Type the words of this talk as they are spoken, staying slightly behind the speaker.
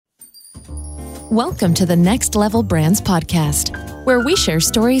Welcome to the Next Level Brands podcast, where we share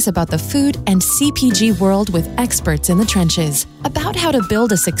stories about the food and CPG world with experts in the trenches about how to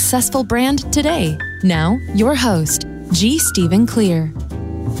build a successful brand today. Now, your host, G. Stephen Clear.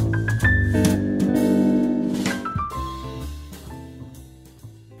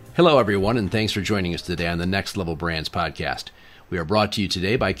 Hello, everyone, and thanks for joining us today on the Next Level Brands podcast. We are brought to you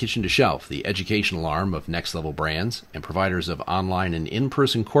today by Kitchen to Shelf, the educational arm of Next Level Brands and providers of online and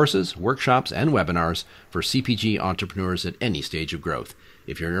in-person courses, workshops, and webinars for CPG entrepreneurs at any stage of growth.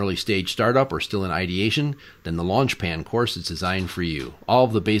 If you're an early-stage startup or still in ideation, then the LaunchPan course is designed for you. All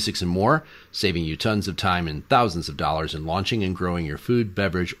of the basics and more, saving you tons of time and thousands of dollars in launching and growing your food,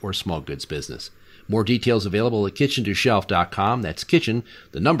 beverage, or small goods business. More details available at kitchen2shelf.com. That's kitchen,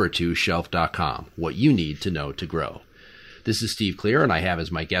 the number 2, shelf.com. What you need to know to grow. This is Steve Clear, and I have as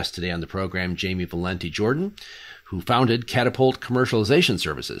my guest today on the program Jamie Valenti Jordan, who founded Catapult Commercialization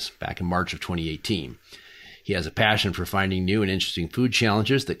Services back in March of 2018. He has a passion for finding new and interesting food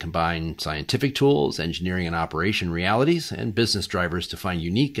challenges that combine scientific tools, engineering and operation realities, and business drivers to find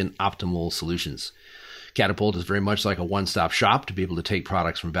unique and optimal solutions. Catapult is very much like a one-stop shop to be able to take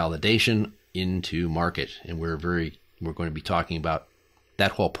products from validation into market, and we're going to be talking about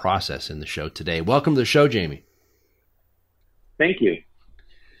that whole process in the show today. Welcome to the show, Jamie. Thank you.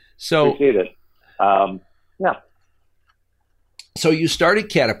 So, appreciate it. Yeah. So you started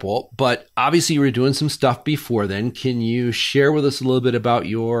Catapult, but obviously you were doing some stuff before then. Can you share with us a little bit about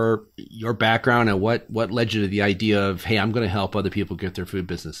your background and what led you to the idea of, hey, I'm going to help other people get their food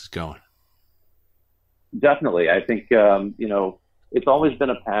businesses going? Definitely. I think, it's always been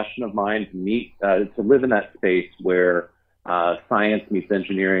a passion of mine to live in that space where science meets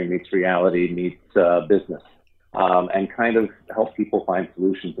engineering, meets reality, meets business. And kind of help people find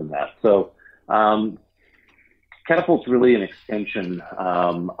solutions in that. So Catapult's really an extension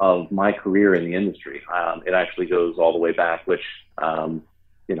of my career in the industry. It actually goes all the way back, which, I'll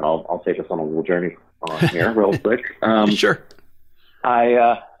take us on a little journey on here real quick. Sure.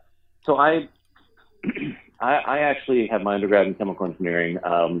 I actually had my undergrad in chemical engineering,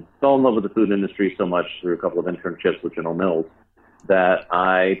 fell in love with the food industry so much through a couple of internships with General Mills that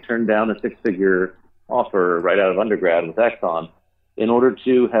I turned down a six-figure offer right out of undergrad with Exxon in order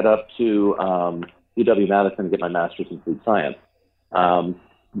to head up to UW-Madison and get my master's in food science.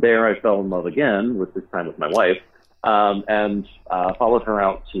 There I fell in love again, this time with my wife, and followed her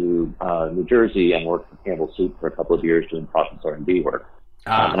out to New Jersey and worked for Campbell Soup for a couple of years doing process R&D work.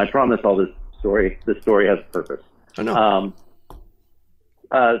 And I promise this story has a purpose. I know.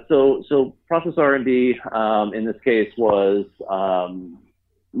 So process R&D in this case was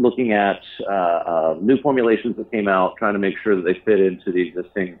looking at new formulations that came out, trying to make sure that they fit into the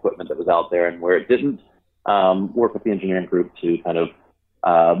existing equipment that was out there, and where it didn't, work with the engineering group to kind of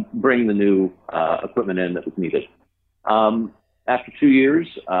bring the new equipment in that was needed. After 2 years,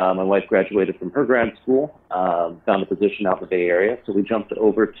 my wife graduated from her grad school, found a position out in the Bay Area, so we jumped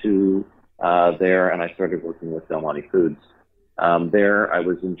over to there, and I started working with Del Monte Foods. There I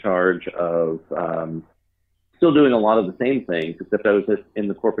was in charge of still doing a lot of the same things, except I was in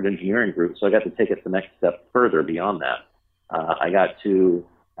the corporate engineering group, so I got to take it the next step further beyond that. I got to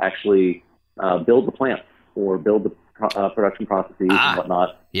actually build the plant or build the production processes and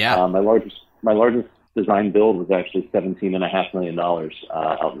whatnot. Yeah. My largest design build was actually $17.5 million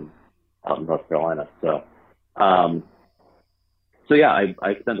out in North Carolina. So yeah,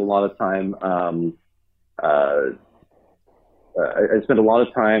 I spent a lot of time. I spent a lot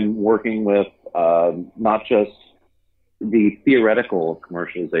of time working with not just the theoretical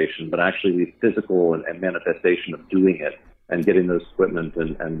commercialization, but actually the physical and manifestation of doing it and getting those equipment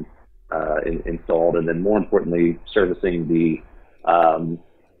and installed, and then more importantly, servicing the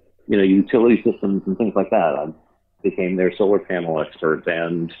utility systems and things like that. I became their solar panel expert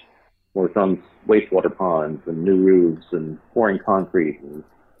and worked on wastewater ponds and new roofs and pouring concrete and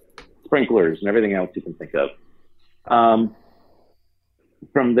sprinklers and everything else you can think of.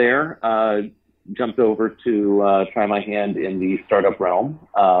 From there, jumped over to try my hand in the startup realm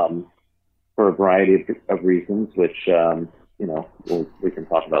for a variety of reasons, which we can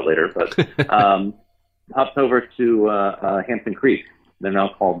talk about later. But hopped over to Hampton Creek. They're now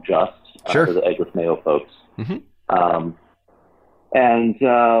called Just Sure. for the Eggless Mayo folks, Mm-hmm. and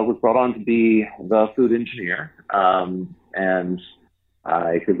was brought on to be the food engineer. And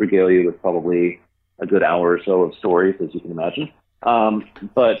I could regale you with probably a good hour or so of stories, as you can imagine.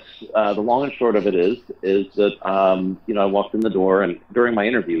 But the long and short of it is that, I walked in the door, and during my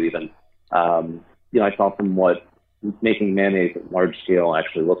interview even, I taught them what making mayonnaise at large scale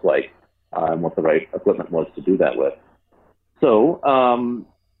actually looked like, and what the right equipment was to do that with. So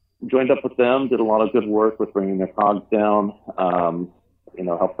joined up with them, did a lot of good work with bringing their COGS down,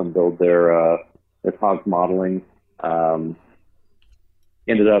 helped them build their COGS modeling.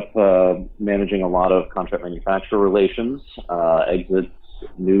 Ended up managing a lot of contract manufacturer relations, exits,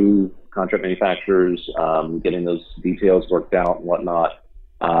 new contract manufacturers, getting those details worked out and whatnot,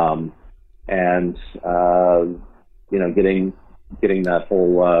 getting that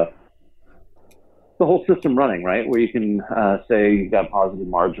whole the whole system running, right, where you can say you got positive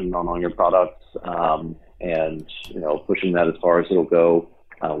margin on all your products, and pushing that as far as it'll go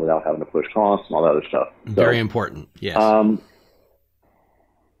without having to push costs and all that other stuff. Very important. Yes.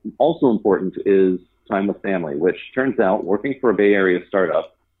 Also important is time with family, which turns out working for a Bay Area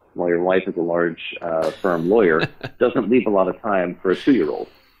startup while your wife is a large firm lawyer doesn't leave a lot of time for a 2-year-old.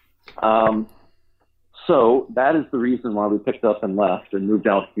 So that is the reason why we picked up and left and moved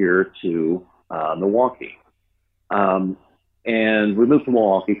out here to Milwaukee. And we moved to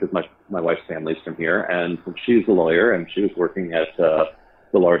Milwaukee because my wife's family's from here, and she's a lawyer and she was working at the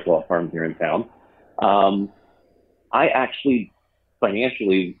large law firm here in town. I actually,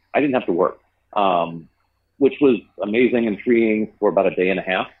 financially, I didn't have to work, which was amazing and freeing for about a day and a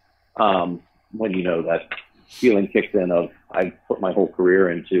half. When that feeling kicked in of I put my whole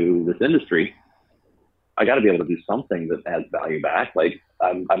career into this industry, I got to be able to do something that adds value back. Like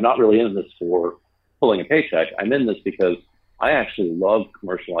I'm not really in this for pulling a paycheck. I'm in this because I actually love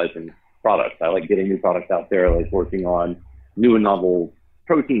commercializing products. I like getting new products out there. I like working on new and novel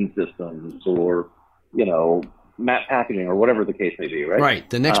protein systems or, matte packaging or whatever the case may be, right? Right.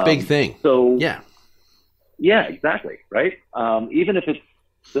 The next big thing. So yeah, exactly. Right. Even if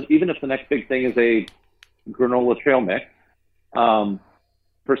the next big thing is a granola trail mix,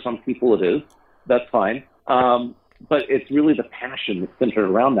 for some people it is, that's fine. But it's really the passion that's centered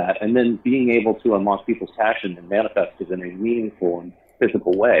around that. And then being able to unlock people's passion and manifest it in a meaningful and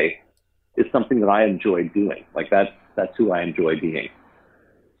physical way is something that I enjoy doing. Like that's who I enjoy being.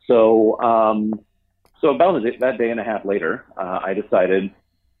 So, about that day and a half later, I decided,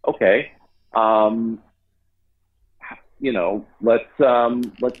 okay, let's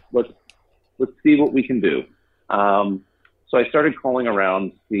see what we can do. So I started calling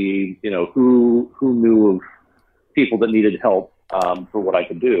around, see, who knew of people that needed help for what I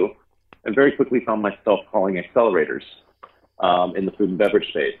could do, and very quickly found myself calling accelerators in the food and beverage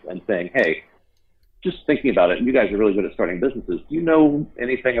space and saying, hey, just thinking about it, you guys are really good at starting businesses. Do you know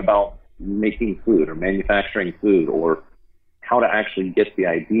anything about making food or manufacturing food or how to actually get the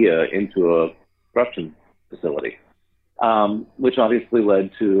idea into a production facility? Which obviously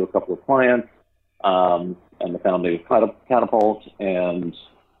led to a couple of clients and the founding of Catapult. And,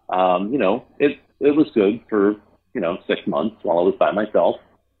 it was good for, 6 months while I was by myself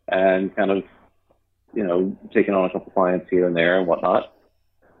and kind of, taking on a couple of clients here and there and whatnot.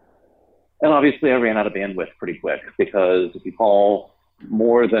 And obviously I ran out of bandwidth pretty quick because if you call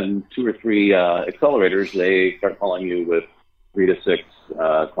more than 2 or 3 accelerators, they start calling you with 3 to 6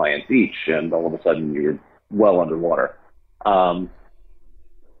 clients each, and all of a sudden you're well underwater.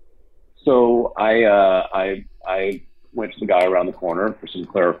 So I went to the guy around the corner for some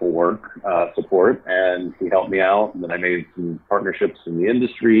clerical work support, and he helped me out. And then I made some partnerships in the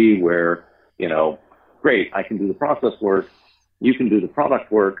industry where, great, I can do the process work, you can do the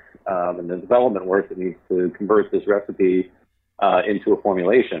product work and the development work that needs to convert this recipe into a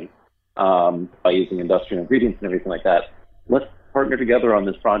formulation by using industrial ingredients and everything like that. Let's partner together on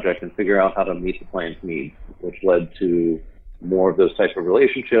this project and figure out how to meet the client's needs, which led to more of those types of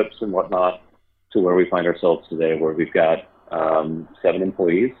relationships and whatnot, to where we find ourselves today, where we've got 7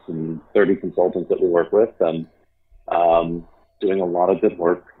 employees and 30 consultants that we work with, and doing a lot of good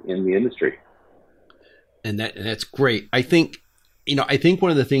work in the industry. And that's great. I think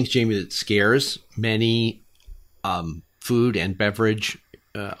one of the things, Jamie, that scares many food and beverage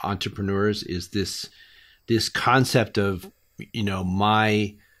entrepreneurs is this concept of,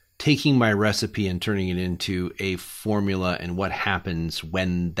 my taking my recipe and turning it into a formula and what happens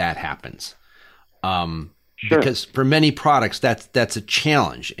when that happens. Sure. Because for many products, that's a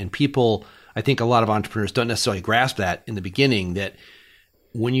challenge. And people, I think a lot of entrepreneurs don't necessarily grasp that in the beginning, that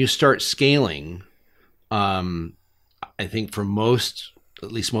when you start scaling, I think for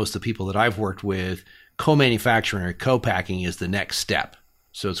at least most of the people that I've worked with, co-manufacturing or co-packing is the next step.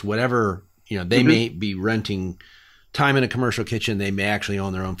 So it's whatever, they may be renting time in a commercial kitchen. They may actually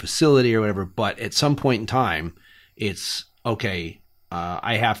own their own facility or whatever, but at some point in time, it's okay.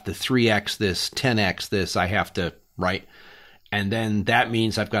 I have to 3X this, 10X this, I have to, right? And then that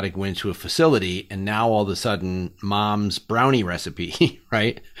means I've got to go into a facility, and now all of a sudden mom's brownie recipe,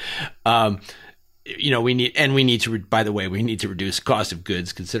 right? we need to, by the way, we need to reduce cost of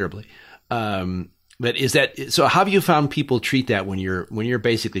goods considerably. But is that, so how have you found people treat that when you're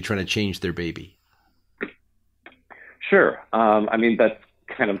basically trying to change their baby? Sure. I mean, that's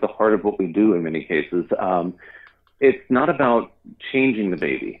kind of the heart of what we do in many cases. It's not about changing the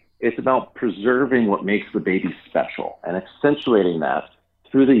baby. It's about preserving what makes the baby special and accentuating that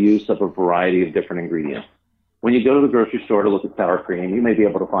through the use of a variety of different ingredients. When you go to the grocery store to look at sour cream, you may be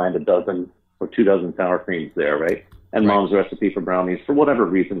able to find a dozen or 2 dozen sour creams there, right? And Right. Mom's Recipe for Brownies, for whatever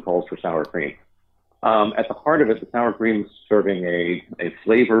reason, calls for sour cream. At the heart of it, the sour cream is serving a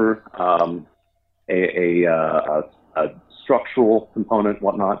flavor, a structural component,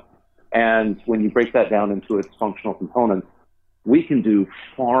 whatnot. And when you break that down into its functional components, we can do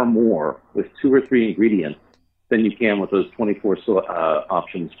far more with 2 or 3 ingredients than you can with those 24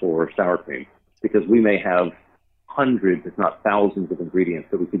 options for sour cream, because we may have hundreds, if not thousands, of ingredients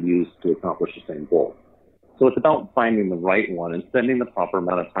that we could use to accomplish the same goal. So it's about finding the right one and spending the proper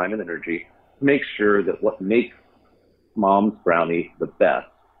amount of time and energy to make sure that what makes Mom's brownie the best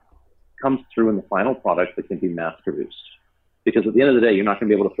comes through in the final product that can be mass produced. Because at the end of the day, you're not going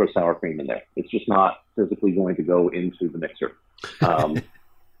to be able to throw sour cream in there. It's just not physically going to go into the mixer.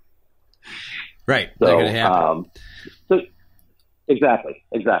 Right. Not going to happen. So exactly.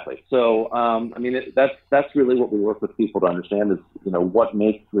 So, I mean, that's really what we work with people to understand is, what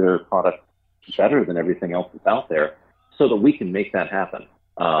makes their product better than everything else that's out there so that we can make that happen.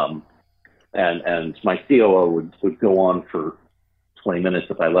 And my COO would go on for 20 minutes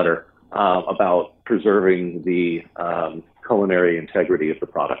if I let her, about preserving the culinary integrity of the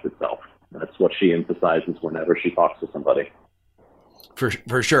product itself. That's what she emphasizes whenever she talks to somebody.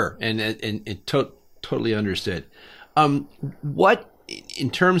 For sure, and totally understood. What, in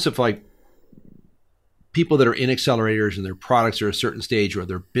terms of like people that are in accelerators and their products are at a certain stage or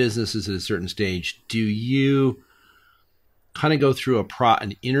their businesses at a certain stage, do you kind of go through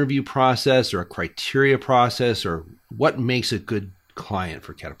an interview process or a criteria process, or what makes a good client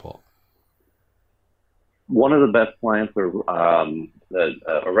for Catapult? One of the best clients, or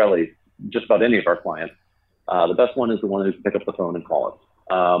really just about any of our clients, the best one is the one who can pick up the phone and call us.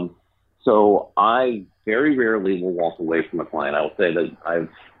 So I very rarely will walk away from a client. I will say that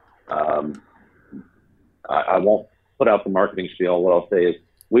I won't put out the marketing spiel. What I'll say is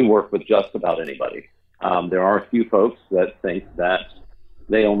we work with just about anybody. There are a few folks that think that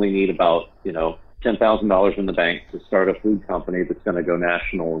they only need about, $10,000 in the bank to start a food company that's going to go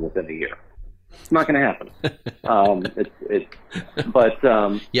national within a year. It's not going to happen.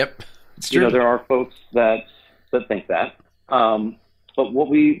 Yep, it's true. There are folks that think that. But what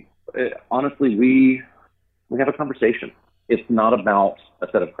honestly, we have a conversation. It's not about a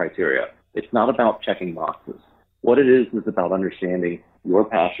set of criteria. It's not about checking boxes. What it is about understanding your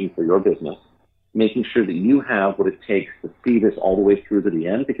passion for your business, making sure that you have what it takes to see this all the way through to the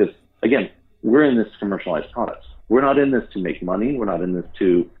end. Because again, we're in this to commercialize products. We're not in this to make money. We're not in this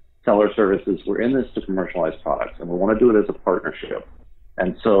to sell our services. We're in this to commercialize products, and we want to do it as a partnership.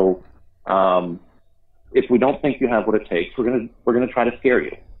 And so, if we don't think you have what it takes, we're going to try to scare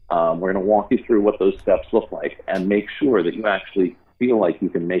you. We're going to walk you through what those steps look like and make sure that you actually feel like you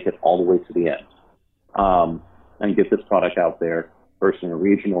can make it all the way to the end, and get this product out there first in a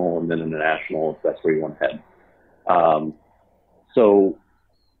regional and then in a national, if that's where you want to head. So,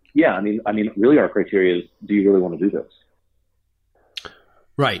 yeah, I mean, really, our criteria is: do you really want to do this?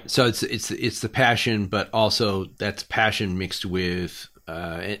 Right. So it's the passion, but also that's passion mixed with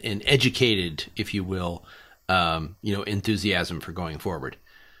an educated, if you will, enthusiasm for going forward,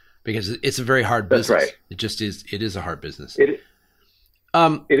 because it's a very hard business. That's right. It just is. It is a hard business. It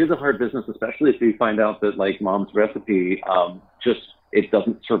is a hard business, especially if you find out that, like, Mom's Recipe, it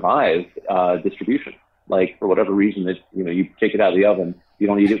doesn't survive distribution. Like, for whatever reason, you take it out of the oven, you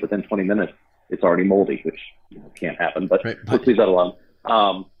don't eat it within 20 minutes, it's already moldy, which can't happen. But right. Let's leave that alone.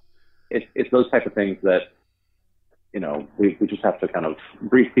 It's those type of things that we just have to kind of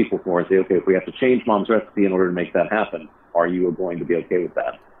brief people for and say, okay, if we have to change Mom's Recipe in order to make that happen, are you going to be okay with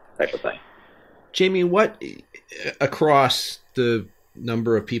that type of thing? Jamie, what, across the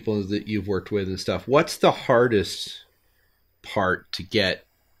number of people that you've worked with and stuff, what's the hardest part to get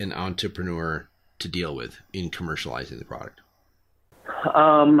an entrepreneur to deal with in commercializing the product?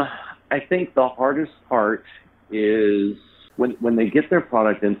 I think the hardest part is when they get their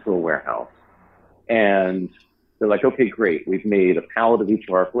product into a warehouse and they're like, okay, great, we've made a pallet of each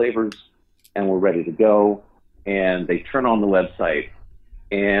of our flavors and we're ready to go. And they turn on the website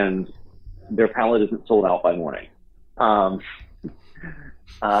and their pallet isn't sold out by morning.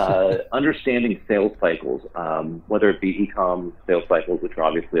 Understanding sales cycles, whether it be e-com sales cycles, which are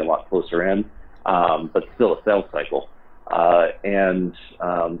obviously a lot closer in, but still a sales cycle. And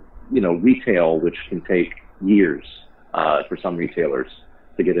retail, which can take years for some retailers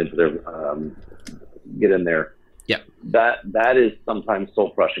to get into their get in there. Yep. That is sometimes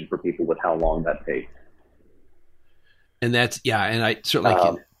soul crushing for people with how long that takes. And that's, and I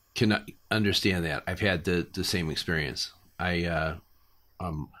certainly can understand that. I've had the same experience. I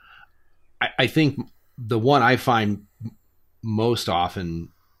think the one I find most often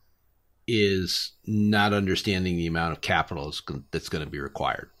is not understanding the amount of capital that's going to be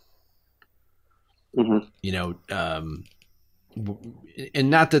required. Mm-hmm. And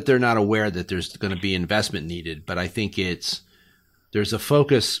not that they're not aware that there's going to be investment needed, but I think there's a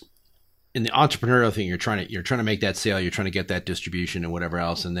focus in the entrepreneurial thing. You're trying to make that sale, you're trying to get that distribution and whatever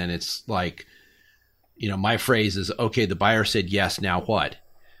else. And then it's like, my phrase is, okay, the buyer said yes, now what?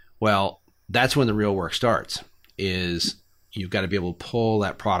 Well, that's when the real work starts, is you've got to be able to pull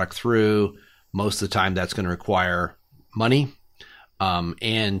that product through. Most of the time that's going to require money.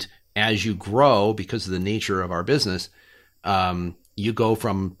 And as you grow, because of the nature of our business, you go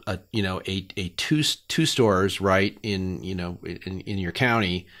from a two stores, right, in your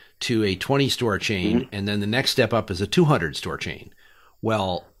county to a 20 store chain. Mm-hmm. And then the next step up is a 200 store chain.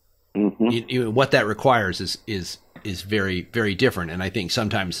 Well, mm-hmm. What that requires is very, very different. And I think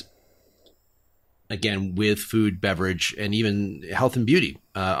sometimes, again, with food, beverage, and even health and beauty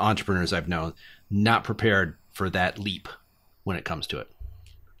entrepreneurs I've known, not prepared for that leap when it comes to it.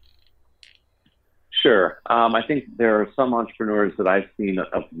 Sure. I think there are some entrepreneurs that I've seen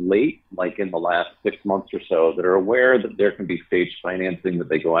of late, like in the last 6 months or so, that are aware that there can be staged financing that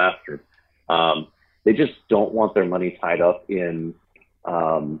they go after. They just don't want their money tied up in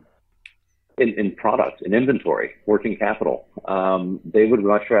product, in inventory, working capital. They would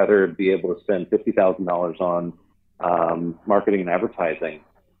much rather be able to spend $50,000 on marketing and advertising,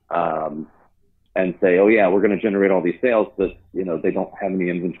 and say, oh yeah, we're going to generate all these sales, but they don't have any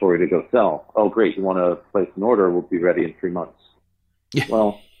inventory to go sell. Oh great, you want to place an order? We'll be ready in 3 months. Yeah.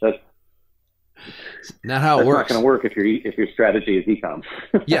 Well, that's not how it works. It's not going to work if your strategy is e-com.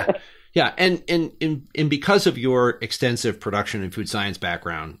 Yeah, and because of your extensive production and food science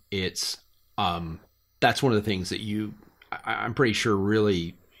background, it's that's one of the things that I'm pretty sure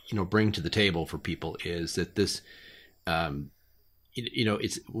really bring to the table for people, is that this.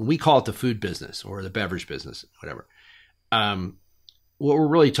 It's when we call it the food business or the beverage business, whatever. What we're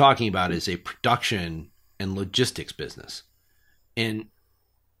really talking about is a production and logistics business, and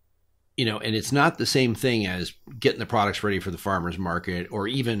and it's not the same thing as getting the products ready for the farmer's market or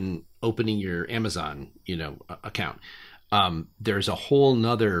even opening your Amazon, account. There's a whole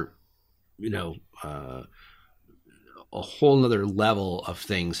nother, a whole nother level of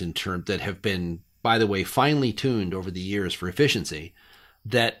things in terms that have been, by the way, finely tuned over the years for efficiency,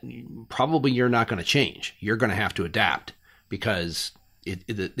 that probably you're not going to change. You're going to have to adapt because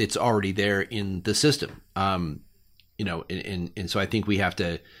it's already there in the system. And so I think we have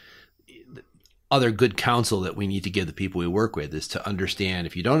to, other good counsel that we need to give the people we work with is to understand,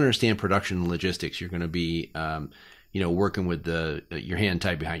 if you don't understand production and logistics, you're going to be, working with your hand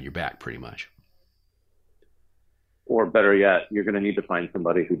tied behind your back pretty much. Or better yet, you're going to need to find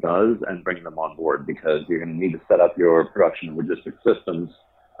somebody who does and bring them on board, because you're going to need to set up your production and logistics systems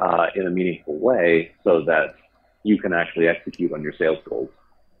in a meaningful way so that you can actually execute on your sales goals.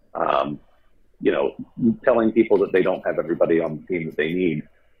 Telling people that they don't have everybody on the team that they need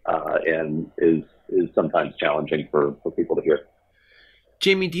and is sometimes challenging for people to hear.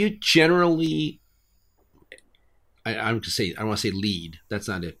 Jamie, do you generally, I want to say lead, that's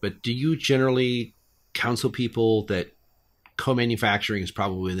not it, but do you generally counsel people that co-manufacturing is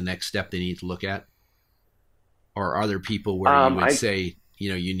probably the next step they need to look at? Or are there people where you would say,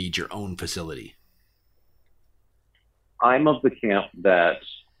 you need your own facility? I'm of the camp that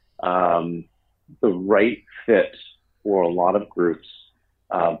the right fit for a lot of groups,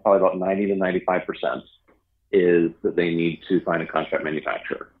 probably about 90 to 95%, is that they need to find a contract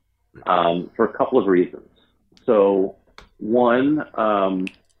manufacturer for a couple of reasons. So one,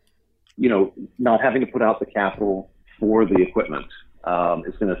 not having to put out the capital for the equipment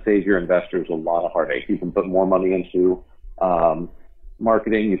is going to save your investors a lot of heartache. You can put more money into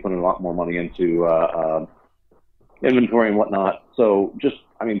marketing. You put a lot more money into inventory and whatnot. So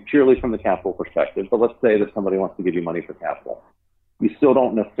purely from the capital perspective, but let's say that somebody wants to give you money for capital. You still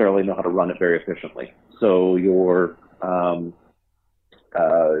don't necessarily know how to run it very efficiently. So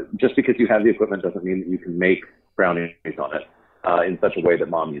just because you have the equipment doesn't mean that you can make brownies on it in such a way that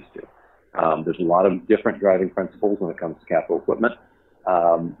mom used to. There's a lot of different driving principles when it comes to capital equipment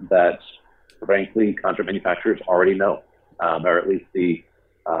that, frankly, contract manufacturers already know, or at least the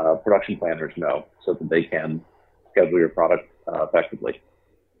production planners know so that they can schedule your product effectively.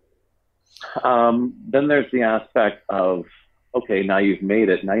 Then there's the aspect of, okay, now you've made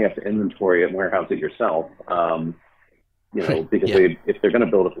it, now you have to inventory it and warehouse it yourself. Because if they're going to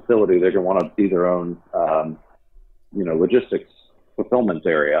build a facility, they're going to want to be their own, logistics fulfillment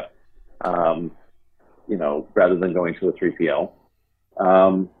area, rather than going to a 3PL.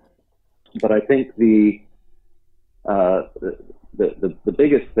 But I think the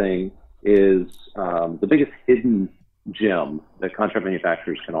biggest thing is the biggest hidden gem that contract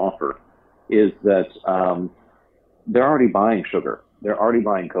manufacturers can offer is that they're already buying sugar, they're already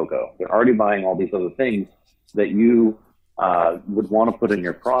buying cocoa, they're already buying all these other things that you would want to put in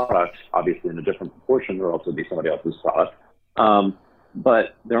your product, obviously in a different proportion, or else it would be somebody else's product.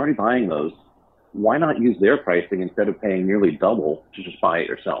 But they're already buying those. Why not use their pricing instead of paying nearly double to just buy it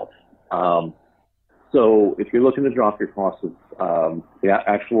yourself? So if you're looking to drop your cost of the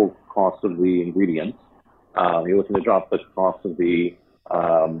actual cost of the ingredients, you're looking to drop the cost of the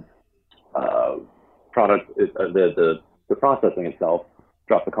product, the processing itself,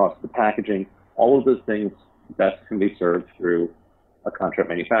 drop the cost of the packaging, all of those things best can be served through a contract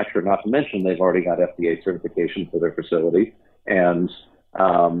manufacturer. Not to mention they've already got FDA certification for their facility, and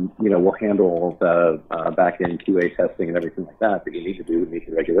we'll handle all of the back-end QA testing and everything like that you need to do to meet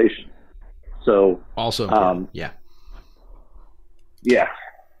the regulations. So also, yeah.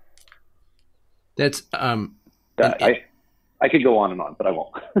 That's I could go on and on, but I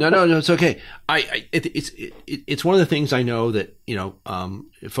won't. No, it's okay. It's one of the things I know that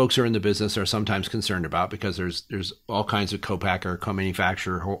folks who are in the business are sometimes concerned about, because there's all kinds of co-packer,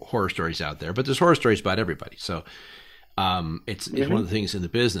 co-manufacturer horror stories out there, but there's horror stories about everybody. So it's one of the things in the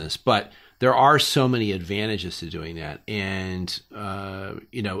business, but there are so many advantages to doing that, and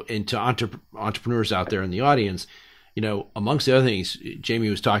and to entrepreneurs out there in the audience. Amongst the other things, Jamie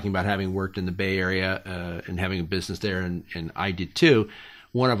was talking about having worked in the Bay Area and having a business there, and I did too.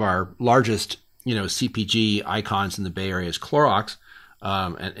 One of our largest, CPG icons in the Bay Area is Clorox,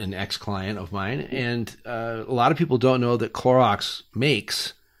 an ex-client of mine. And a lot of people don't know that Clorox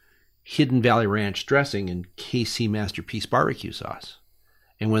makes Hidden Valley Ranch dressing and KC Masterpiece barbecue sauce.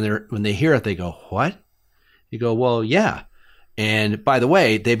 And when they hear it, they go, "What?" You go, "Well, yeah." And by the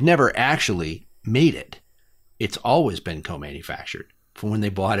way, they've never actually made it. It's always been co-manufactured from when they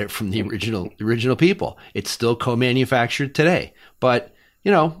bought it from the original people. It's still co-manufactured today. But,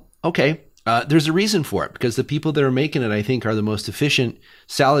 there's a reason for it, because the people that are making it, I think, are the most efficient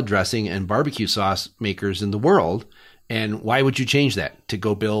salad dressing and barbecue sauce makers in the world. And why would you change that to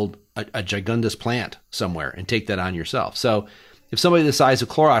go build a gigundous plant somewhere and take that on yourself? So if somebody the size of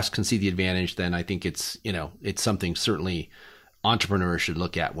Clorox can see the advantage, then I think it's something certainly entrepreneurs should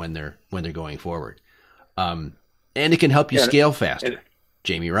look at when they're going forward. And it can help you scale faster,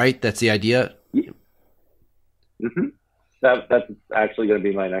 Jamie, right? That's the idea. Mm-hmm. That's actually going to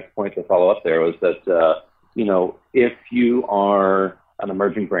be my next point to follow up there, was that, if you are an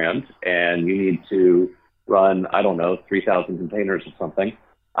emerging brand and you need to run, 3,000 containers or something,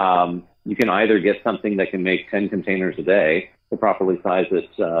 you can either get something that can make 10 containers a day to properly size it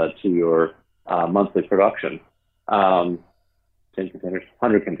to your monthly production, 10 containers,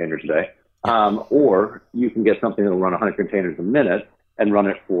 100 containers a day. Or you can get something that will run 100 containers a minute and run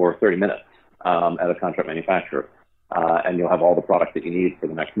it for 30 minutes at a contract manufacturer, and you'll have all the product that you need for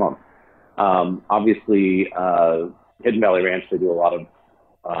the next month. Obviously, Hidden Valley Ranch, they do a lot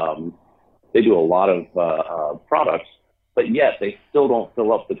of products, but yet they still don't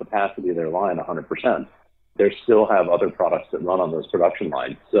fill up the capacity of their line 100%. They still have other products that run on those production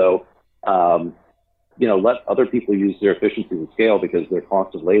lines. So let other people use their efficiencies of scale, because their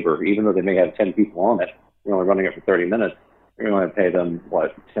cost of labor, even though they may have 10 people on it, you're only running it for 30 minutes, you're going to pay them, $10,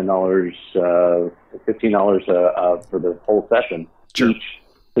 $15 for the whole session each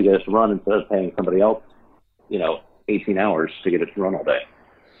to get it to run, instead of paying somebody else, 18 hours to get it to run all day.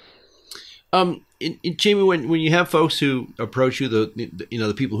 Jamie, when you have folks who approach you,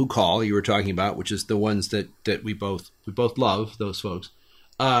 the people who call, you were talking about, which is the ones that we both love, those folks,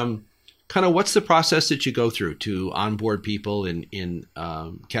 kind of what's the process that you go through to onboard people in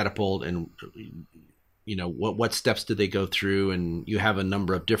Catapult, and what steps do they go through? And you have a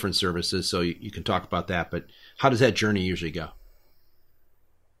number of different services, so you can talk about that, but how does that journey usually go?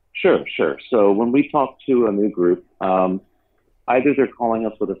 Sure. So when we talk to a new group, either they're calling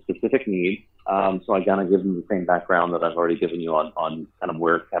us with a specific need, so I kind of give them the same background that I've already given you on kind of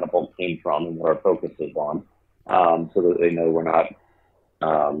where Catapult came from and what our focus is on, so that they know we're not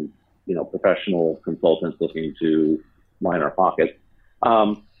professional consultants looking to line our pockets.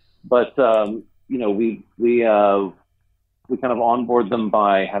 But we we kind of onboard them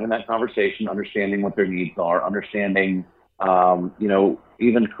by having that conversation, understanding what their needs are, understanding,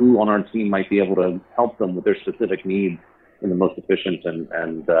 even who on our team might be able to help them with their specific needs in the most efficient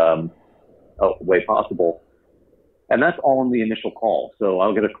and way possible. And that's all in the initial call. So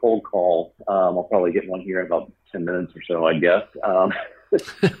I'll get a cold call. I'll probably get one here in about 10 minutes or so, I guess.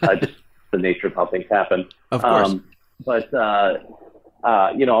 Just the nature of how things happen. Of course.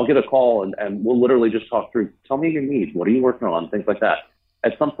 I'll get a call and we'll literally just talk through, tell me your needs. What are you working on? Things like that.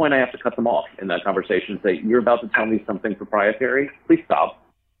 At some point, I have to cut them off in that conversation and say, you're about to tell me something proprietary. Please stop.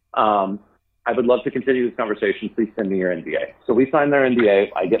 I would love to continue this conversation. Please send me your NDA. So we sign their NDA.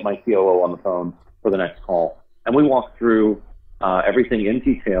 I get my COO on the phone for the next call. And we walk through everything in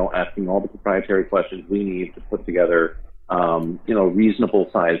detail, asking all the proprietary questions we need to put together, reasonable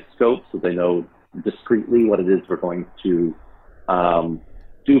sized scopes so they know discreetly what it is we're going to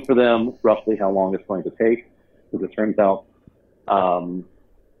do for them, roughly how long it's going to take. Because it turns out,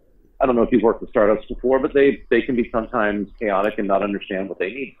 I don't know if you've worked with startups before, but they can be sometimes chaotic and not understand what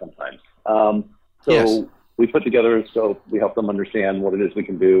they need sometimes. Yes. We put together a scope. We help them understand what it is we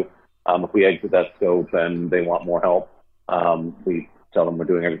can do. If we exit that scope and they want more help, we tell them we're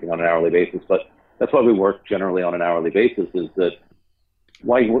doing everything on an hourly basis. But that's why we work generally on an hourly basis, is that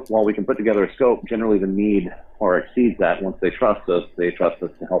while we can put together a scope, generally the need far exceeds that. Once they trust us to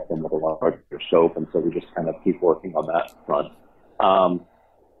help them with a larger scope. And so we just kind of keep working on that front.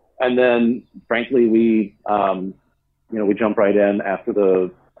 And then, frankly, we jump right in after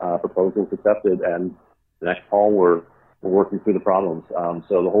the proposal is accepted, and the next call we're working through the problems.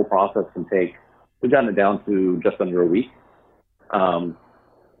 So the whole process can take, we've gotten it down to just under a week.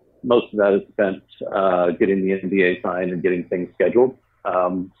 Most of that is spent getting the NDA signed and getting things scheduled.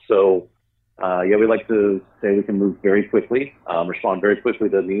 We like to say we can move very quickly, respond very quickly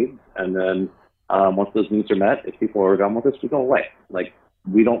to needs, and then once those needs are met, if people are done with us, we go away. Like,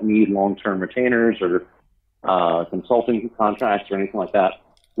 we don't need long-term retainers or consulting contracts or anything like that.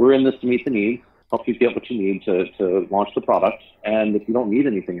 We're in this to meet the needs, help you get what you need to launch the product. And if you don't need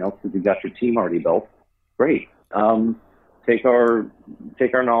anything else because you've got your team already built, great. Take our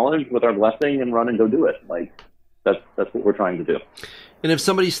knowledge with our blessing and run and go do it. Like, that's what we're trying to do. And if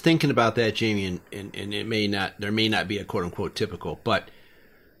somebody's thinking about that, Jamie, and there may not be a quote unquote typical, but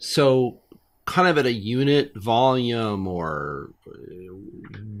so kind of at a unit volume, or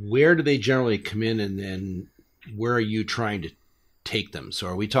where do they generally come in, and then where are you trying to take them? So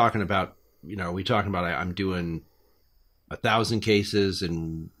are we talking about, I'm doing 1,000 cases,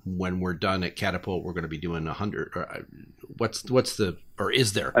 and when we're done at Catapult, we're going to be doing 100, or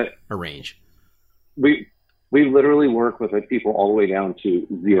is there a range? We literally work with people all the way down to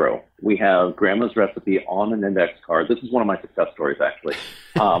 0. We have Grandma's recipe on an index card. This is one of my success stories, actually.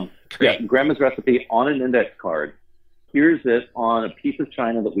 Grandma's recipe on an index card. Here's it on a piece of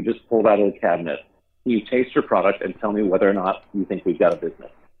china that we just pulled out of the cabinet. Can you taste your product and tell me whether or not you think we've got a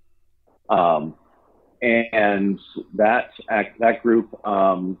business? And that group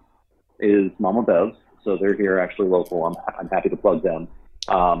is Mama Bev's. So they're here, actually local. I'm happy to plug them.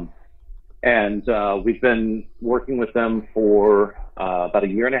 And we've been working with them for about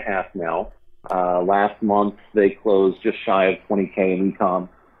 1.5 years now. Last month, they closed just shy of 20K in e-com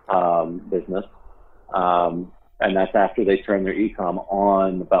business. And that's after they turned their e-com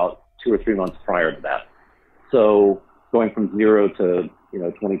on about 2 or 3 months prior to that. So going from 0 to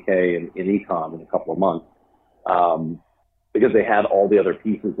 20K in e-com in a couple of months, because they had all the other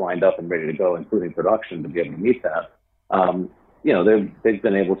pieces lined up and ready to go, including production, to be able to meet that. They've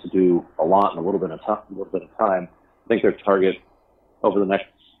been able to do a lot in a little bit of time. I think their target over the next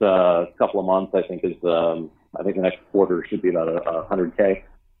couple of months, I think the next quarter should be about 100K.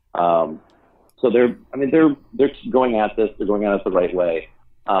 So they're going at this. They're going at it the right way.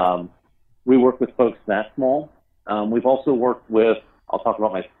 We work with folks that small. We've also worked with, I'll talk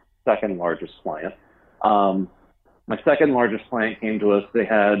about my second largest client. My second largest client came to us. They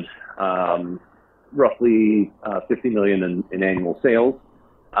had roughly $50 million in annual sales,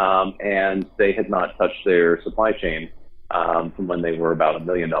 and they had not touched their supply chain from when they were about $1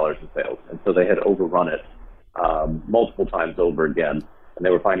 million in sales. And so they had overrun it multiple times over again, and they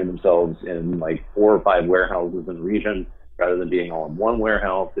were finding themselves in like 4 or 5 warehouses in the region rather than being all in one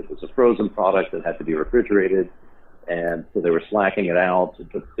warehouse. It was a frozen product that had to be refrigerated, and so they were slacking it out.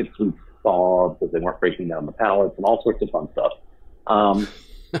 It took 6 weeks to thaw because they weren't breaking down the pallets and all sorts of fun stuff.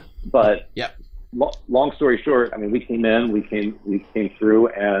 But yep. Long story short, we came through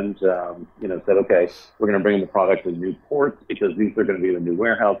and said, okay, we're going to bring the product to new ports because these are going to be the new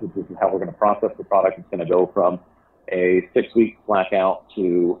warehouses. This is how we're going to process the product. It's going to go from a 6-week blackout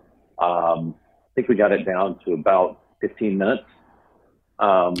to I think we got it down to about 15 minutes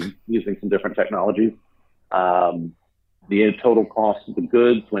using some different technologies. The total cost of the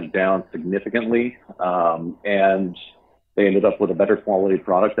goods went down significantly, and they ended up with a better quality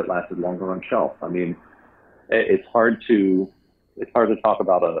product that lasted longer on shelf. I mean, it's hard to talk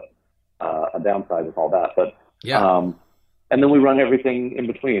about a downside with all that, but yeah. And then we run everything in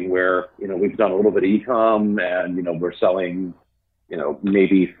between, where we've done a little bit of e-com, and we're selling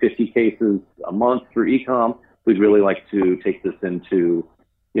maybe 50 cases a month through e-com. We'd really like to take this into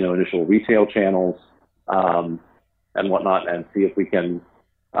initial retail channels and whatnot, and see if we can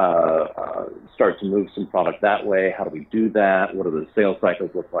start to move some product that way. How do we do that? What do the sales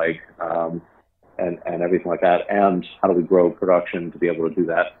cycles look like? And everything like that. And how do we grow production to be able to do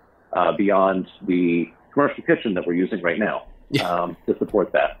that beyond the commercial kitchen that we're using right now to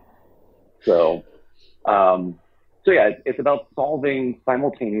support that? So yeah, it's about solving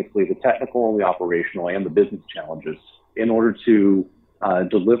simultaneously the technical, the operational, and the business challenges in order to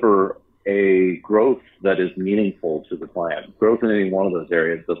deliver a growth that is meaningful to the client. Growth in any one of those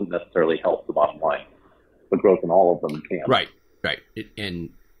areas doesn't necessarily help the bottom line, but growth in all of them can. Right.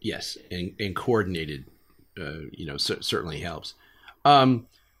 And yes, and coordinated, certainly helps. One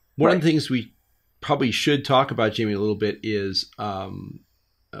of the things we probably should talk about, Jamie, a little bit is,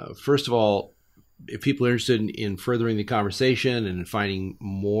 first of all, if people are interested in furthering the conversation and finding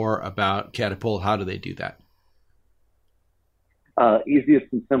more about Catapult, how do they do that? Easiest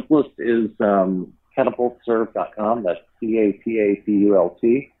and simplest is catapultserve.com. That's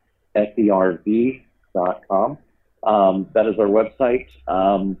CATAPULTSERV.com. That is our website.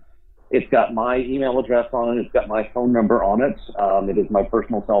 It's got my email address on it. It's got my phone number on it. It is my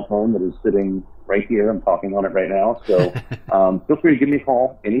personal cell phone that is sitting right here. I'm talking on it right now. So feel free to give me a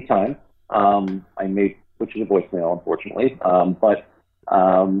call anytime. I may put you to voicemail, unfortunately. But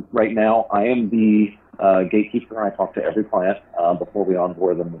right now, I am the gatekeeper. I talk to every client before we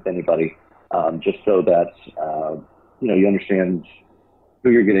onboard them with anybody, just so that you understand who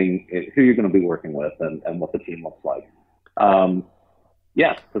you're going to be working with, and what the team looks like. So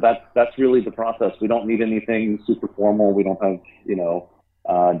that's really the process. We don't need anything super formal. We don't have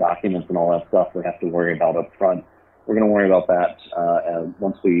documents and all that stuff we have to worry about up front. We're going to worry about that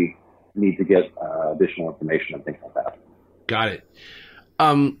once we need to get additional information and things like that. Got it.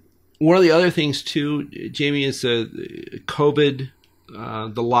 One of the other things too, Jamie, is COVID,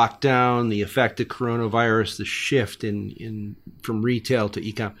 the lockdown, the effect of coronavirus, the shift in from retail to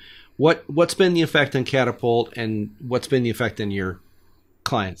e-com. What's been the effect on Catapult, and what's been the effect on your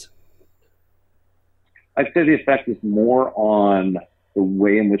clients? I'd say the effect is more on the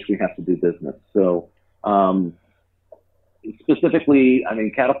way in which we have to do business. So specifically,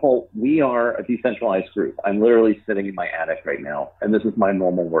 Catapult, we are a decentralized group. I'm literally sitting in my attic right now, and this is my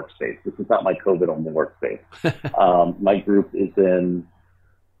normal workspace. This is not my COVID-only workspace. My group is in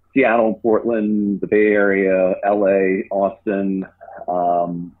Seattle, Portland, the Bay Area, LA, Austin,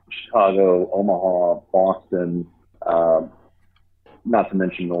 Chicago, Omaha, Boston, not to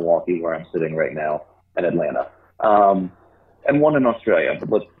mention Milwaukee, where I'm sitting right now, and Atlanta, and one in Australia.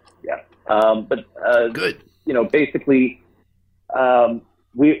 But good. Basically,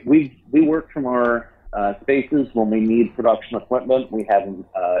 we work from our spaces when we need production equipment. We have them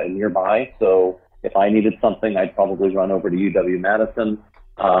nearby. So if I needed something, I'd probably run over to UW-Madison.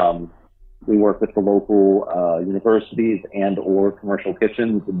 We work with the local universities and or commercial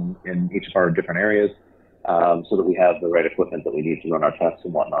kitchens in each of our different areas, so that we have the right equipment that we need to run our tests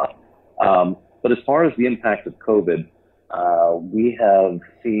and whatnot. But as far as the impact of COVID, we have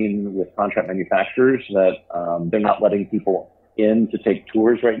seen with contract manufacturers that they're not letting people in to take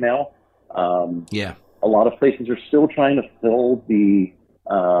tours right now. A lot of places are still trying to fill the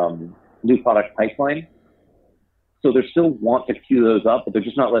new product pipeline. So they still want to queue those up, but they're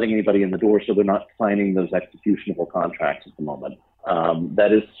just not letting anybody in the door, so they're not signing those executionable contracts at the moment.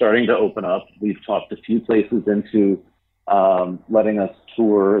 That is starting to open up. We've talked a few places into letting us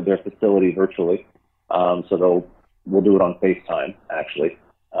tour their facility virtually. So we'll do it on FaceTime, actually,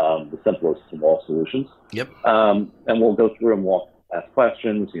 the simplest of all solutions. Yep. And we'll go through and ask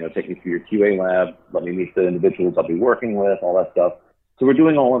questions, take me through your QA lab, let me meet the individuals I'll be working with, all that stuff. So we're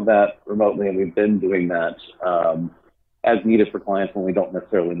doing all of that remotely, and we've been doing that as needed for clients when we don't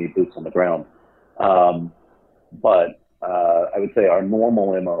necessarily need boots on the ground. But I would say our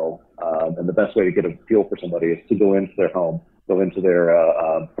normal MO, and the best way to get a feel for somebody is to go into their home, go into their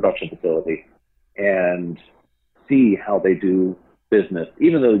production facility, and see how they do business,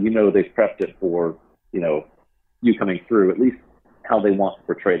 even though they've prepped it for you coming through, at least how they want to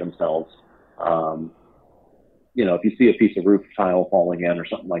portray themselves if you see a piece of roof tile falling in or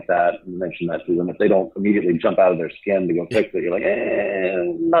something like that, and mention that to them. If they don't immediately jump out of their skin to go fix it, you're like,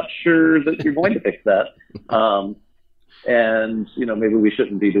 I'm not sure that you're going to fix that. And, maybe we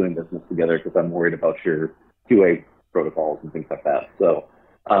shouldn't be doing business together because I'm worried about your QA protocols and things like that. So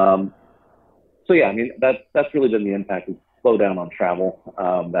yeah, I mean, that's really been the impact is slow down on travel.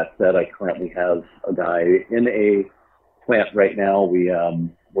 That said, I currently have a guy in a plant right now.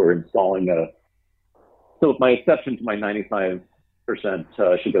 We're installing so my exception to my 95%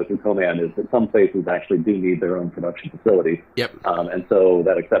 should go through command is that some places actually do need their own production facility. Yep. And so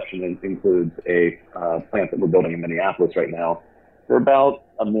that exception includes a plant that we're building in Minneapolis right now for about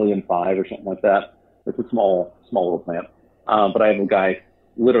 $1.5 million or something like that. It's a small little plant. But I have a guy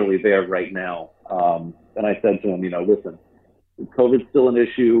literally there right now. And I said to him, listen, COVID's still an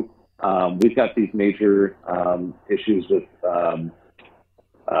issue. We've got these major issues with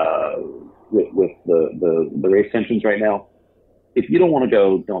the race tensions right now. If you don't want to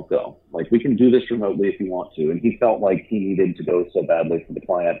go, don't go. Like, we can do this remotely if you want to. And he felt like he needed to go so badly for the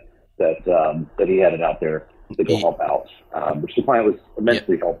client that he had it out there to go help out, which the client was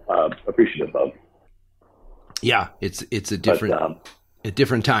immensely appreciative of. Yeah, it's a different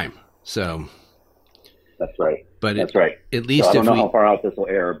time. So that's right. But that's right. At least so I don't know how far out this will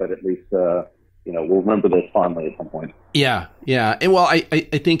air, but at least we'll remember this fondly at some point. Yeah. And well, I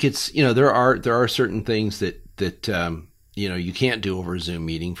think it's there are certain things that you can't do over a Zoom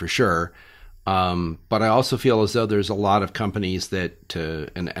meeting for sure. But I also feel as though there's a lot of companies that,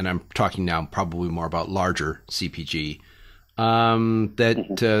 and I'm talking now probably more about larger CPG,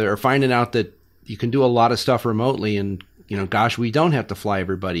 that are finding out that you can do a lot of stuff remotely, and gosh, we don't have to fly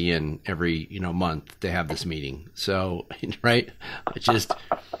everybody in every month to have this meeting. So right, it's just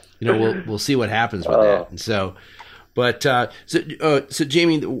we'll see what happens with that. And so, but so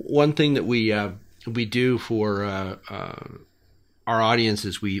Jamie, one thing that we do for our audience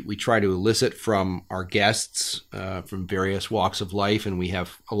is we try to elicit from our guests from various walks of life, and we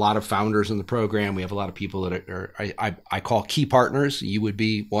have a lot of founders in the program. We have a lot of people that are I call key partners. You would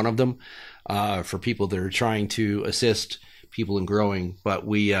be one of them for people that are trying to assist people in growing. But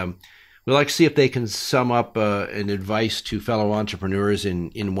we like to see if they can sum up an advice to fellow entrepreneurs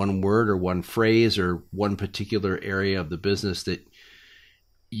in one word or one phrase or one particular area of the business that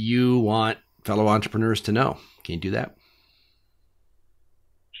you want fellow entrepreneurs to know. Can you do that?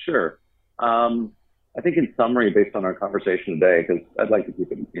 Sure. I think in summary, based on our conversation today, because I'd like to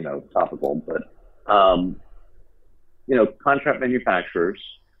keep it, topical, but, contract manufacturers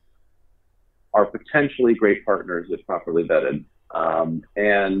are potentially great partners if properly vetted, and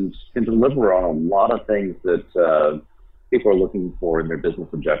can deliver on a lot of things that people are looking for in their business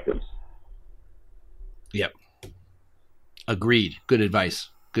objectives. Yep. Agreed. Good advice.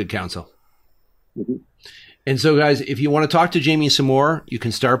 Good counsel. Mm-hmm. And so, guys, if you want to talk to Jamie some more, you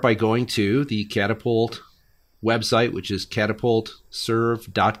can start by going to the Catapult website, which is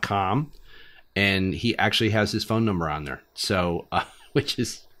catapultserve.com. And he actually has his phone number on there. So, which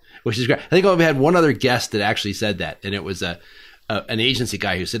is great. I think I've had one other guest that actually said that. And it was an agency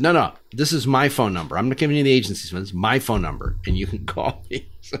guy who said, no, this is my phone number. I'm not giving you the agency's phone. It's my phone number. And you can call me.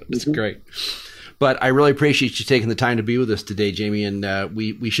 So it's great. But I really appreciate you taking the time to be with us today, Jamie. And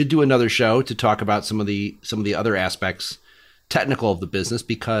we should do another show to talk about some of the other aspects, technical of the business,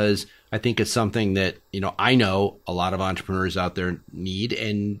 because I think it's something that I know a lot of entrepreneurs out there need,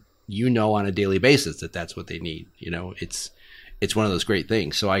 and on a daily basis that's what they need. It's one of those great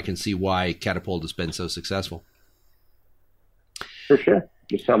things. So I can see why Catapult has been so successful. For sure.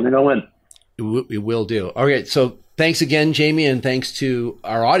 Just tell me to when. We will do. All right. So thanks again, Jamie, and thanks to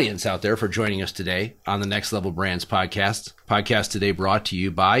our audience out there for joining us today on the Next Level Brands podcast. Podcast today brought to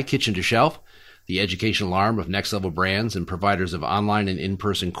you by Kitchen to Shelf, the educational arm of Next Level Brands and providers of online and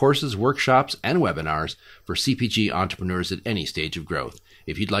in-person courses, workshops, and webinars for CPG entrepreneurs at any stage of growth.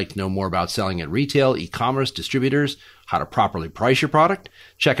 If you'd like to know more about selling at retail, e-commerce, distributors, how to properly price your product,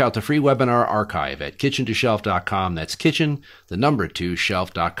 check out the free webinar archive at kitchen2shelf.com. That's kitchen, 2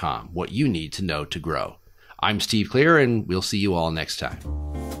 shelf.com. What you need to know to grow. I'm Steve Clear, and we'll see you all next time.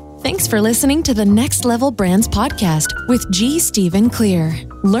 Thanks for listening to the Next Level Brands podcast with G. Stephen Clear.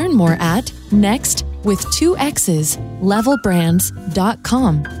 Learn more at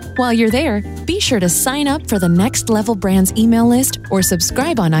levelbrands.com. While you're there, be sure to sign up for the Next Level Brands email list or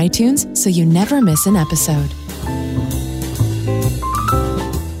subscribe on iTunes so you never miss an episode.